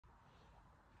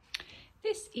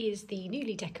This is the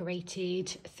newly decorated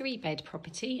 3-bed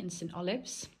property in St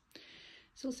Olaves.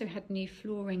 It's also had new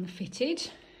flooring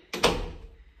fitted.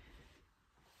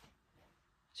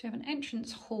 So we have an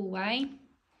entrance hallway,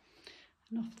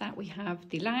 and off that we have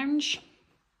the lounge.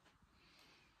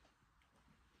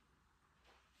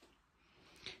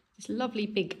 This lovely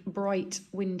big bright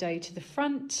window to the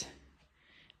front,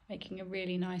 making a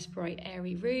really nice bright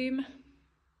airy room.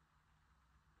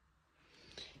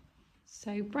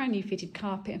 So brand new fitted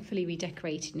carpet and fully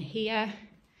redecorated in here.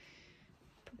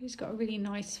 It's got a really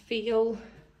nice feel.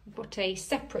 We've got a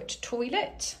separate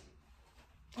toilet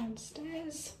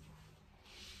downstairs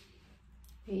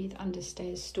with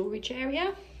understairs storage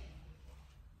area.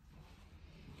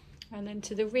 And then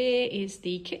to the rear is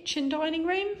the kitchen dining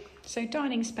room. So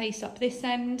dining space up this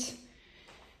end,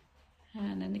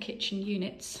 and then the kitchen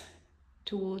units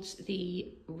towards the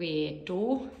rear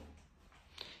door.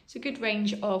 It's a good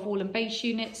range of wall and base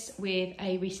units with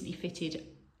a recently fitted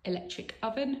electric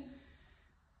oven.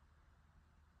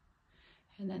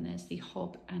 And then there's the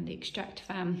hob and the extract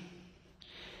fan.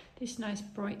 This nice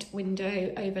bright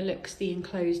window overlooks the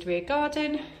enclosed rear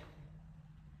garden.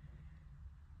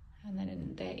 And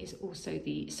then there is also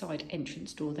the side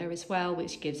entrance door there as well,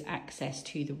 which gives access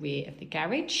to the rear of the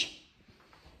garage.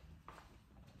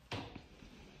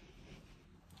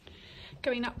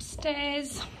 Going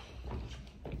upstairs,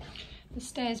 the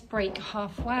stairs break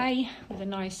halfway with a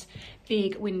nice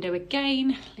big window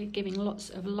again, giving lots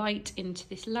of light into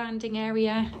this landing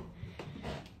area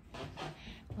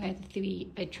where the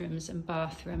 3 bedrooms and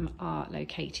bathroom are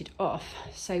located off.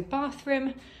 So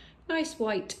bathroom, nice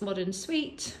white modern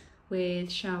suite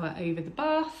with shower over the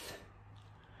bath.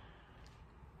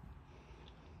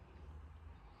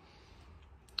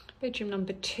 Bedroom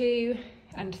number 2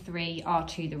 and 3 are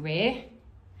to the rear.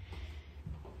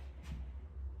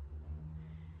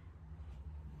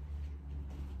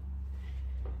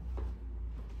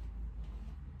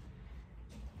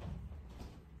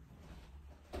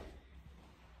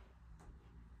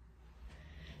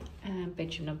 And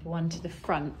bedroom number 1 to the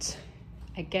front.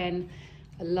 Again,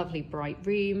 a lovely bright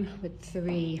room with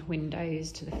 3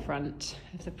 windows to the front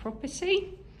of the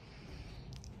property.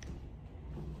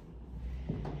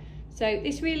 So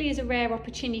this really is a rare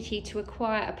opportunity to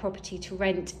acquire a property to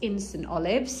rent in St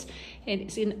Olaves.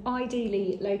 It's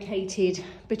ideally located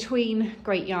between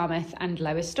Great Yarmouth and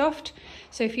Lowestoft.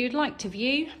 So if you'd like to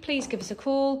view, please give us a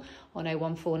call on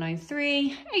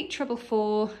 01493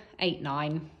 844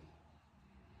 89.